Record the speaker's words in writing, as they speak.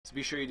So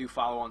be sure you do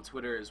follow on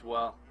Twitter as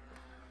well.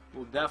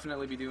 We'll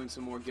definitely be doing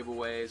some more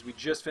giveaways. We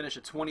just finished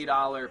a $20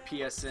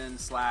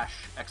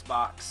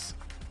 PSN/Xbox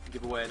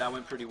giveaway. That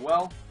went pretty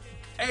well.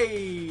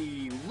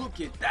 Hey,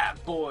 look at that,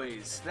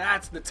 boys.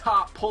 That's the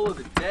top pull of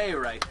the day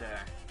right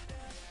there.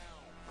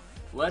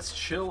 Let's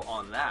chill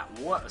on that.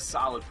 What a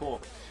solid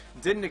pull.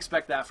 Didn't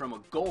expect that from a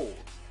gold,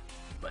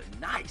 but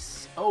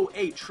nice.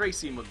 08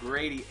 Tracy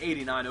McGrady,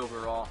 89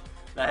 overall.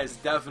 That is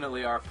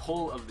definitely our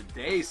pull of the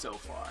day so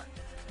far.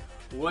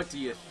 What do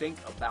you think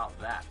about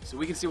that? So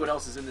we can see what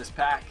else is in this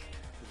pack.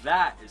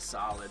 That is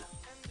solid.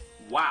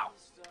 Wow.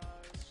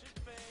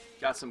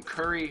 Got some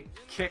Curry,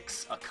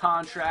 kicks, a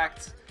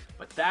contract,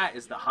 but that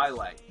is the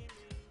highlight.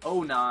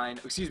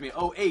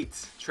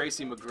 08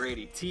 Tracy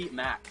McGrady,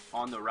 T-Mac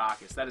on the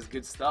Rockets. That is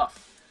good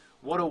stuff.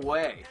 What a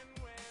way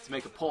to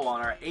make a pull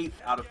on our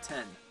 8th out of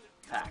 10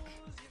 pack.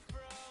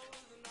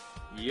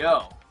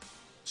 Yo,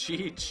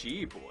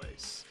 GG,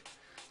 boys.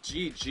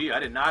 GG. I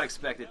did not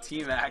expect a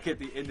T-Mac at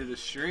the end of the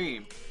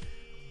stream.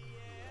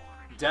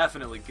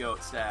 Definitely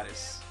GOAT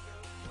status.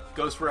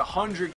 Goes for 100